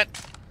inside the vent.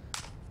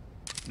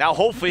 Now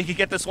hopefully he can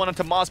get this one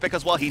into mosbeck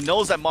as well. He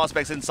knows that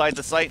mosbeck's inside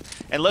the site,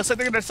 and looks like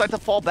they're going to decide to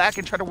fall back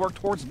and try to work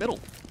towards middle.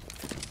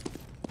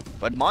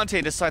 But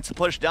Monte decides to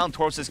push down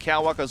towards his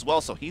catwalk as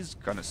well, so he's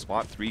going to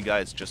spot 3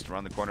 guys just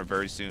around the corner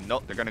very soon.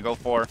 Nope, they're going to go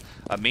for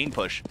a main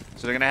push.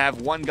 So they're going to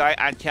have 1 guy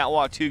at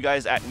catwalk, 2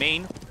 guys at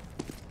main.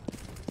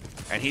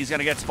 And he's going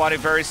to get spotted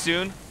very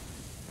soon.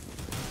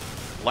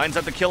 Lines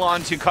up the kill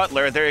on to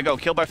Cutler. There you go,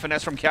 kill by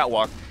Finesse from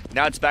catwalk.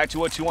 Now it's back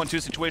to a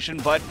 2-on-2 situation,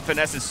 but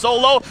Finesse is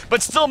solo,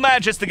 but still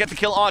manages to get the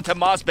kill onto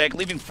mosbeck,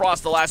 leaving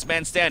Frozt the last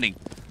man standing.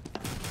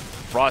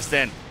 Frozt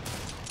in.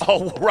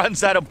 Oh,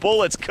 runs out of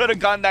bullets. Could have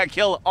gotten that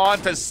kill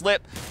onto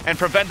Slip and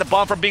prevent the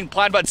bomb from being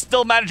planted, but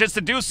still manages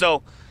to do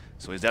so.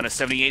 So he's down to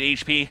 78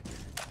 HP,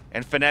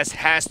 and Finesse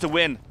has to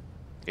win.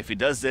 If he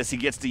does this, he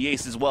gets the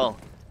ace as well.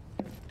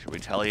 To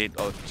retaliate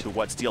to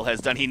what Steel has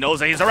done. He knows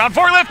that he's around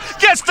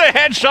forklift, gets the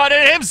headshot,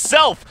 and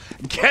himself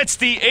gets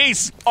the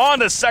ace on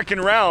the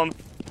second round.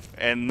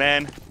 And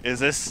man, is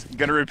this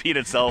gonna repeat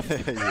itself?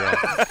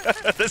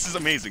 Yeah. This is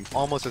amazing.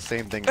 Almost the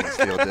same thing that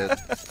Steel did.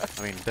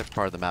 I mean, different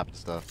part of the map and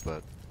stuff,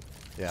 but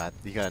yeah,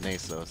 he got an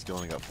ace though. Steel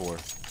only got 4.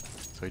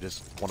 So he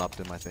just one-upped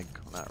him, I think,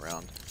 on that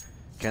round.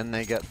 Can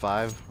they get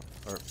 5?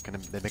 Or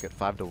can they make it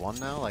 5-1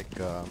 now, like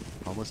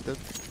Homeless did?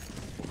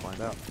 We'll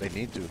find out. They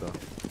need to, though.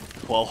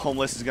 Well,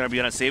 Homeless is going to be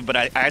on a save, but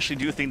I actually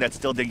do think that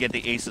Still did get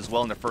the ace as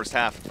well in the first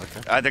half.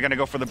 Okay. They're going to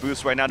go for the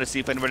boost right now to see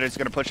if anybody's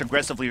going to push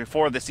aggressively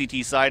for the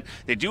CT side.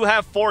 They do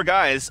have 4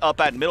 guys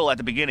up at middle at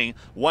the beginning.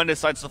 1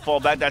 decides to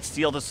fall back. That's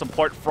Steel to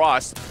support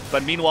Frost.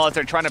 But meanwhile, as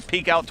they're trying to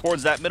peek out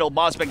towards that middle,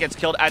 mosbeck gets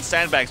killed at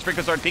sandbags.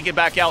 Freakazoid peeking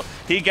back out.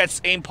 He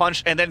gets aim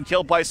punched and then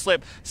killed by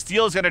Slip.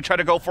 Steel is going to try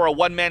to go for a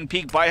 1-man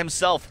peek by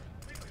himself.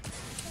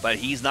 But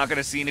he's not going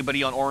to see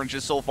anybody on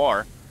oranges so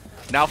far.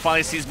 Now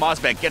finally sees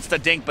mosbeck. Gets the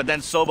dink, but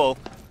then Sobo...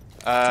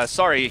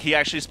 he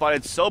actually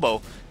spotted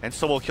Sobo, and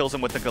Sobo kills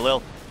him with the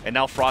Galil. And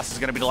now Frost is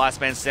going to be the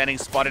last man standing,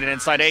 spotted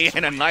inside A,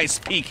 and a nice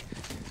peek.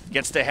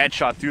 Gets the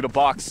headshot through the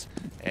box,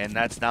 and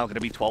that's now going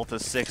to be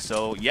 12-6.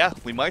 So, yeah,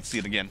 we might see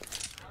it again.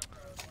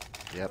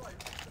 Yep.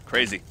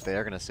 Crazy. They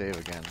are going to save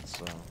again,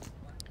 so...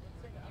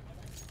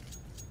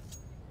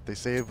 If they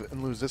save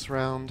and lose this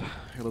round,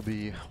 it'll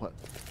be, what,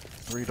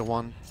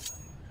 3-1?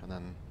 And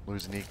then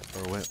lose an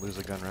lose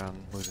a gun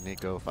round, lose an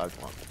eco,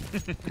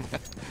 5-1.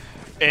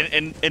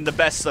 in the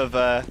best of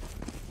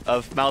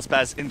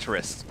mSpaz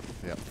interest.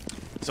 Yep.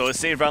 So a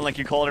save round like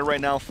you're calling it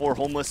right now for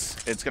Homeless.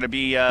 It's going to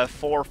be 4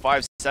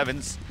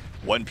 5-7s,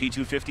 1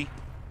 P250.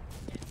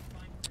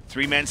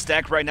 3-man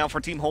stack right now for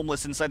Team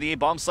Homeless inside the A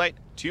bomb site.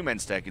 2-man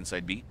stack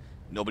inside B.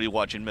 Nobody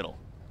watching middle.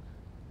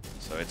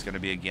 So it's going to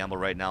be a gamble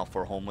right now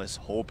for Homeless,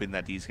 hoping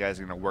that these guys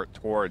are going to work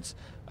towards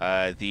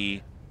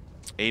the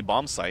A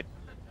bomb site.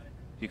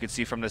 You can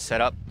see from the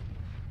setup,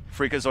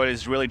 Freakazoid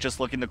is really just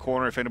looking the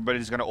corner if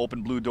anybody's going to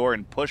open blue door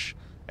and push,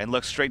 and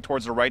look straight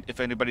towards the right if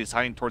anybody's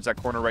hiding towards that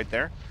corner right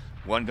there.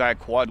 1 guy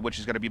quad, which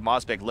is going to be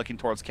mosbeck, looking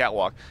towards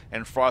catwalk,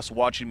 and Frost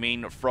watching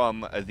main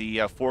from the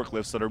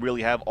forklift, so they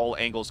really have all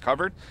angles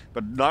covered,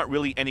 but not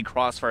really any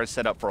crossfire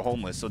set up for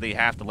Homeless, so they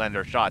have to land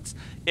their shots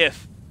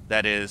if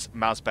that is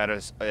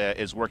mSpaz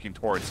is working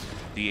towards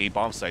the A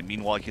bomb site.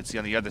 Meanwhile, you can see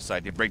on the other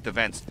side, they break the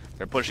vents.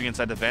 They're pushing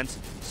inside the vents,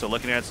 so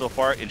looking at it so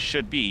far, it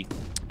should be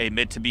a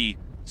mid to B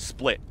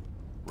split.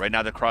 Right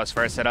now the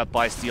crossfire set up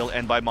by Steel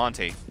and by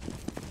Monte.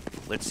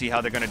 Let's see how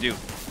they're going to do.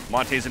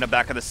 Monte's in the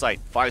back of the site,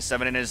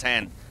 5-7 in his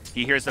hand.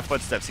 He hears the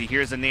footsteps, he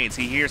hears the nades,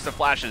 he hears the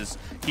flashes,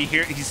 he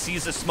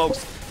sees the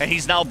smokes, and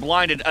he's now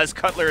blinded as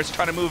Cutler is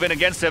trying to move in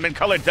against him, and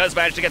Cutler does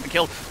manage to get the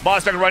kill.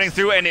 mosbeck running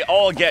through, and they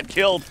all get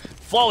killed.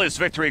 Flawless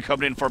victory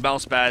coming in for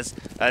mSpaz,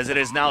 as it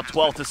is now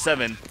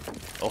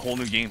 12-7, a whole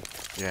new game.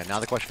 Yeah, now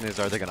the question is,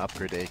 are they going to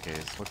upgrade to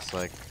AKs? Looks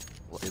like,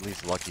 well, at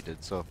least Lucky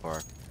did so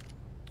far.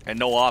 And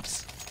no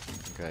ops.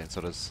 Okay, and so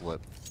does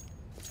Slip.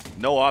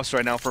 No ops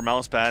right now for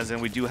mSpaz,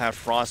 and we do have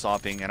Frost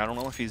opping, and I don't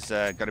know if he's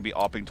going to be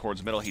opping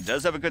towards middle. He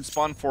does have a good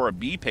spawn for a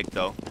B pick,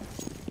 though.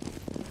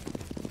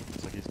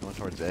 Looks like he's going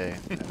towards A,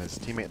 and his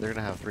teammate, they're going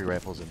to have 3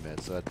 rifles in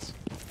mid, so that's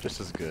just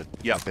as good.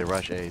 Yeah. If they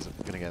rush A, he's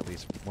going to get at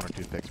least 1 or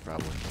 2 picks,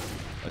 probably.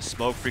 A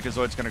smoke.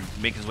 Freakazoid's going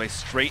to make his way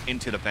straight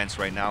into the fence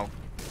right now.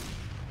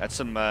 That's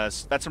some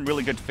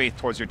really good faith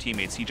towards your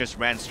teammates. He just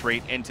ran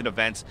straight into the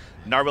vents,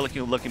 not really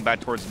looking back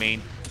towards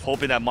main,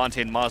 hoping that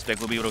Monte and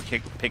mosbeck will be able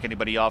to pick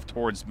anybody off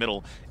towards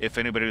middle if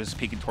anybody was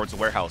peeking towards the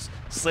warehouse.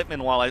 Slip,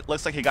 meanwhile, it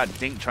looks like he got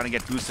dinked trying to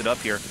get boosted up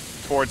here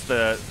towards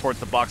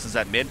the boxes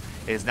at mid.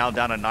 Is now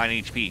down to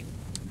 9 HP.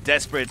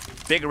 desperate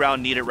big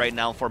round needed right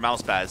now for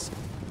mSpaz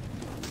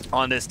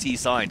on this T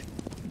side.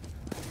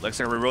 Looks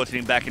like we're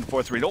rotating back and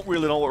forth. We don't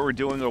really know what we're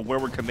doing or where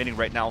we're committing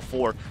right now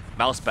for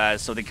mSpaz.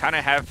 So they kind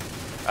of have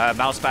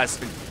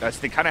mSpaz.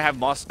 They kind of have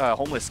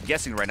Homeless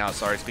guessing right now.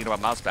 Sorry, speaking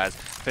about mSpaz.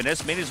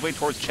 Finesse made his way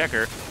towards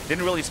Checker.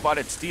 Didn't really spot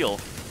it. Steel.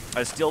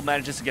 Steel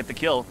manages to get the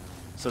kill.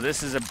 So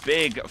this is a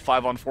big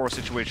 5-on-4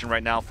 situation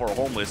right now for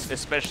Homeless,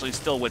 especially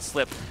still with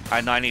Slip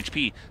at 9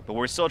 HP. But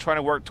we're still trying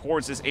to work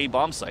towards this A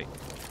bomb site.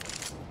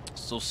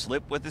 So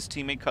Slip with his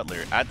teammate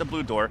Cutler at the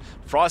blue door.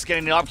 Frost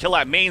getting the op kill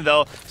at main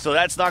though, so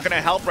that's not going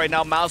to help right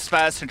now.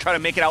 mSpaz to try to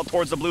make it out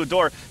towards the blue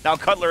door. Now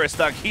Cutler is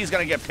stuck. He's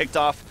going to get picked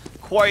off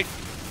quite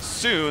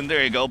soon.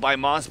 There you go, by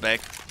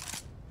mosbeck.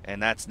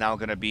 And that's now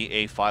going to be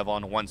a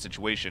 5-on-1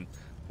 situation.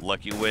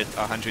 Lucky with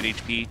 100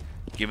 HP,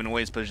 giving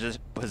away his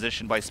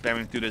position by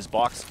spamming through this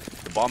box.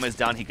 The bomb is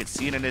down. He could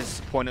see it in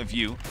his point of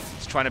view.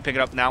 He's trying to pick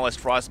it up now as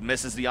Frost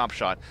misses the op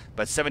shot.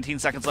 But 17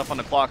 seconds left on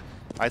the clock.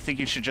 I think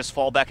he should just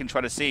fall back and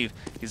try to save.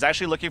 He's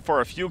actually looking for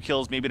a few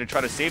kills maybe to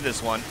try to save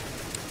this one.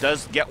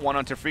 Does get one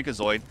onto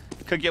Freakazoid.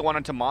 Could get one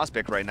onto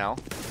mosbeck right now.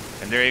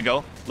 And there you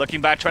go.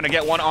 Looking back, trying to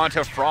get one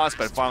onto Frost,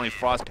 but finally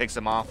Frost picks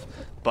him off.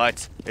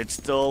 But it's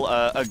still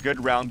a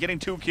good round. Getting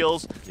 2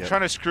 kills,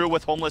 trying to screw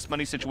with Homeless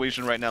money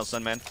situation right now,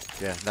 Sunman.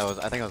 Yeah,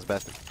 I think that was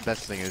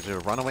best thing is to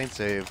run away and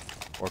save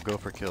or go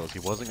for kills. He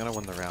wasn't going to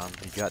win the round.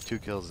 He got 2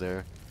 kills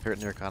there,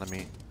 hurting their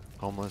economy.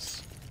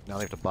 Homeless. Now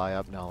they have to buy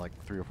up. Now like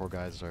 3 or 4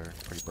 guys are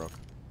pretty broke.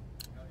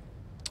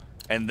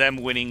 And them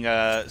winning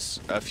a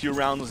few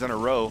rounds in a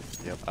row,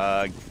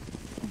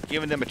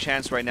 giving them a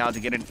chance right now to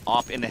get an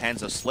op in the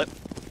hands of Slip.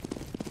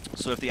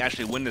 So if they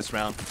actually win this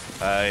round,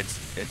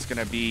 it's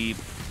going to be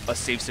a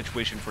safe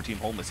situation for Team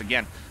Homeless.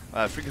 Again,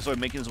 Freakazoid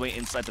making his way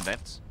inside the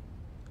vents.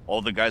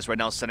 All the guys right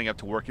now setting up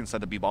to work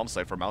inside the B-bomb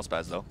site for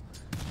mSpaz though.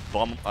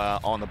 Bomb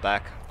on the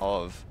back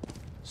of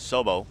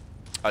Sobo,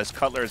 as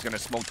Cutler is going to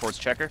smoke towards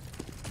Checker.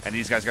 And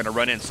these guys are going to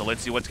run in, so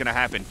let's see what's going to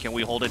happen. Can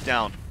we hold it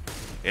down?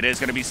 It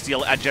is going to be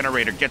Steel at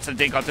Generator. Gets the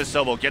dink onto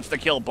Sobo. Gets the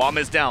kill. Bomb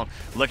is down.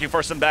 Looking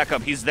for some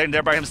backup. He's then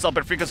there by himself,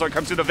 but Freakazoid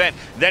comes through the vent.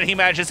 Then he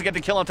manages to get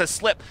the kill onto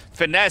Slip.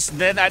 Finesse,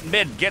 then at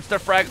mid. Gets the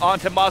frag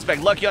onto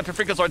mosbeck. Lucky onto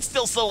Freakazoid.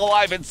 Still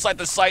alive inside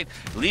the site.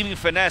 Leaving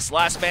Finesse,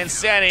 last man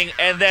standing.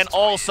 And then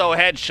also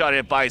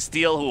headshotted by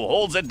Steel, who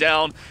holds it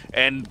down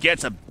and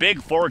gets a big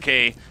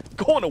 4K.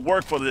 Going to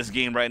work for this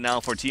game right now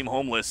for Team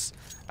Homeless.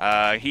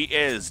 He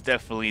is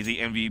definitely the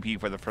MVP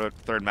for the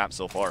third map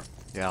so far.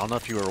 Yeah, I don't know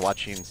if you were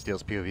watching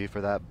Steel's POV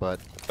for that, but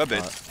a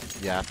bit.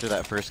 Yeah, after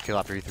that first kill,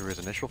 after he threw his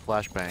initial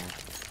flashbang,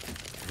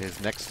 his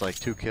next like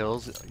 2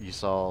 kills, you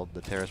saw the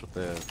terrorist with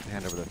the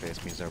hand over their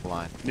face means they're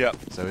blind. Yeah.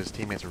 So his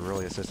teammates were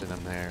really assisting him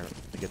there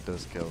to get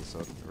those kills.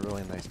 So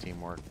really nice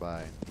teamwork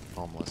by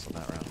Homeless on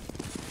that round.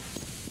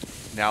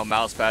 Now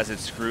mSpaz is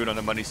screwed on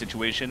the money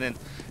situation, and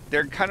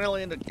they're kind of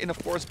in a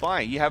forced buy.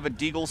 You have a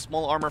Deagle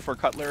small armor for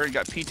Cutler. You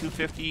got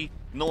P250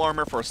 no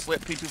armor for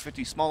Slip,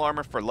 P250 small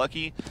armor for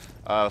Lucky,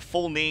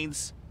 full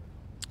nades,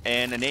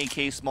 and an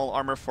AK small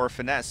armor for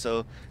Finesse.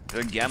 So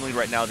they're gambling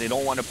right now. They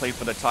don't want to play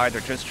for the tie.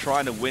 They're just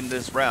trying to win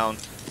this round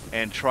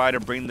and try to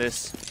bring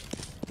this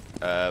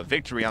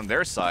victory on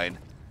their side.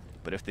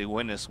 But if they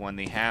win this one,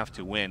 they have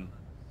to win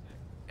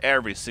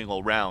every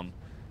single round.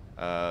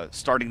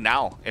 Starting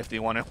now if they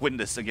want to win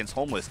this against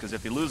Homeless, because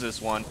if they lose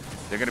this one,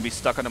 they're going to be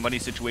stuck on a money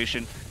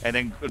situation and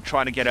then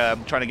trying to get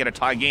a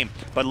tie game.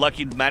 But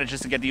Lucky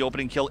manages to get the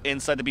opening kill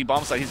inside the B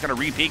bomb site. He's going to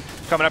re-peek,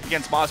 coming up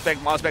against mosbeck.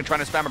 Mosbeck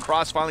trying to spam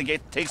across, finally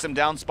takes him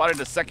down, spotted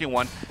the second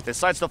one,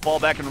 decides to fall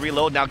back and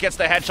reload. Now gets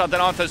the headshot,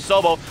 then onto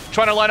Sobo,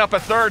 trying to line up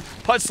a third.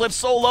 Put Slip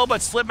so low,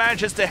 but Slip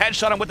manages to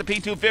headshot him with the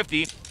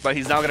P250. But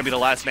he's now going to be the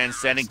last man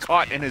standing,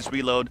 caught in his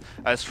reload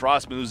as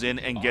Frost moves in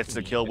and gets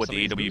the kill with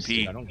the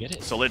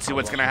AWP. So let's see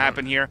what's going to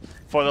happen here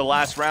for the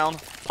last round,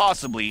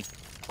 possibly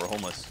for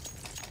Homeless.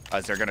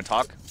 As they're going to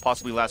talk,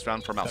 possibly last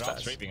round for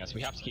mSpaz. They're outstrafing us.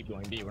 We have to keep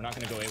going B. We're not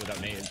going to go A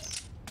without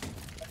nades.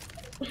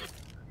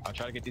 I'll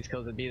try to get these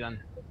kills at B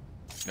then.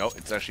 No,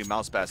 it's actually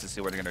mSpaz to see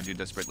what they're going to do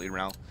desperately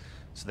around.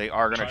 So they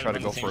are going to try to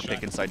go for a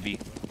pick inside B.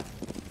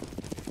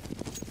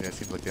 Yeah, it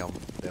seems like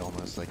they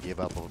almost like gave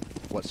up on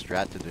what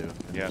strat to do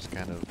and just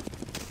kind of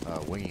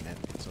winging it,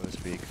 so to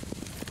speak.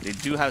 They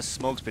do have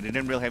smokes, but they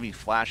didn't really have any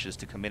flashes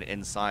to commit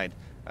inside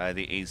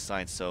the A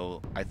side.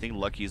 So I think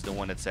Lucky is the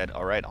one that said,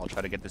 all right, I'll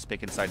try to get this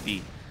pick inside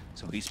B.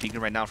 So he's speaking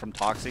right now from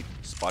Toxic,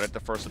 spotted the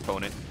first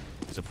opponent.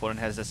 His opponent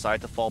has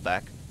decided to fall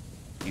back.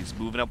 He's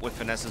moving up with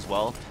Finesse as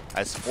well,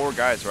 as 4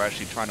 guys are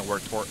actually trying to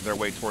work their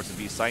way towards the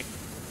B site.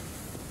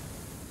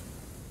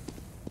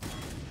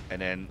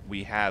 And then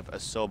we have a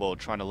Sobo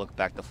trying to look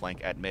back the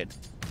flank at mid.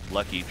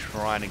 Lucky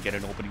trying to get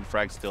an opening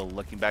frag still,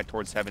 looking back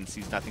towards Heaven,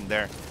 sees nothing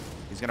there.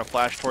 He's going to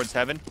flash towards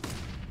Heaven,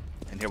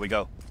 and here we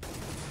go.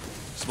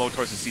 Smoke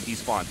towards the CT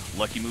spawn.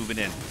 Lucky moving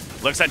in.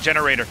 Looks at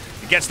Generator.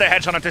 Gets the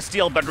headshot onto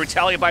Steel, but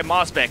retaliated by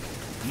mosbeck.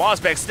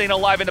 Mosbeck staying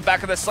alive in the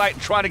back of the site,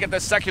 trying to get the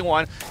second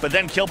one, but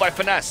then killed by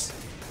Finesse.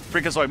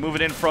 Freakazoid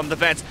moving in from the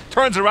vents.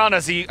 Turns around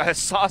as he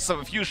saw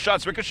a few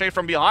shots ricochet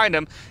from behind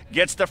him.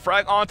 Gets the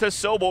frag onto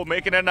Sobo,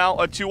 making it now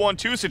a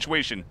 2-on-2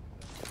 situation.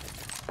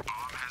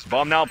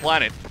 Bomb now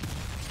planted.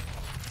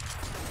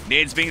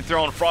 Nades being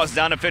thrown, frozt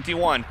down to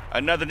 51.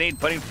 Another nade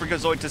putting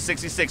Freakazoid to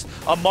 66.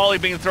 A molly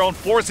being thrown,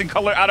 forcing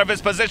Cutler out of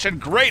his position.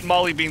 Great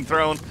molly being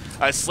thrown.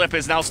 Slip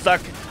is now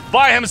stuck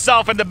by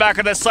himself in the back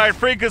of the side.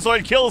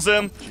 Freakazoid kills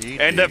him. GG.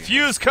 And the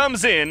fuse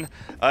comes in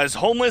as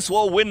Homeless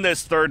will win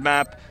this third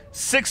map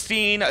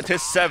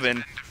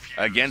 16-7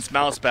 against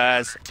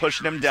mSpaz,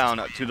 pushing him down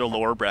to the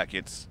lower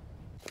brackets.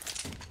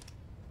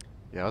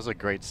 Yeah, it was a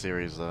great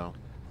series though.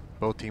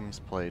 Both teams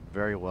played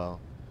very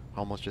well.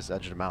 Almost just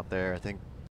edged them out there. I think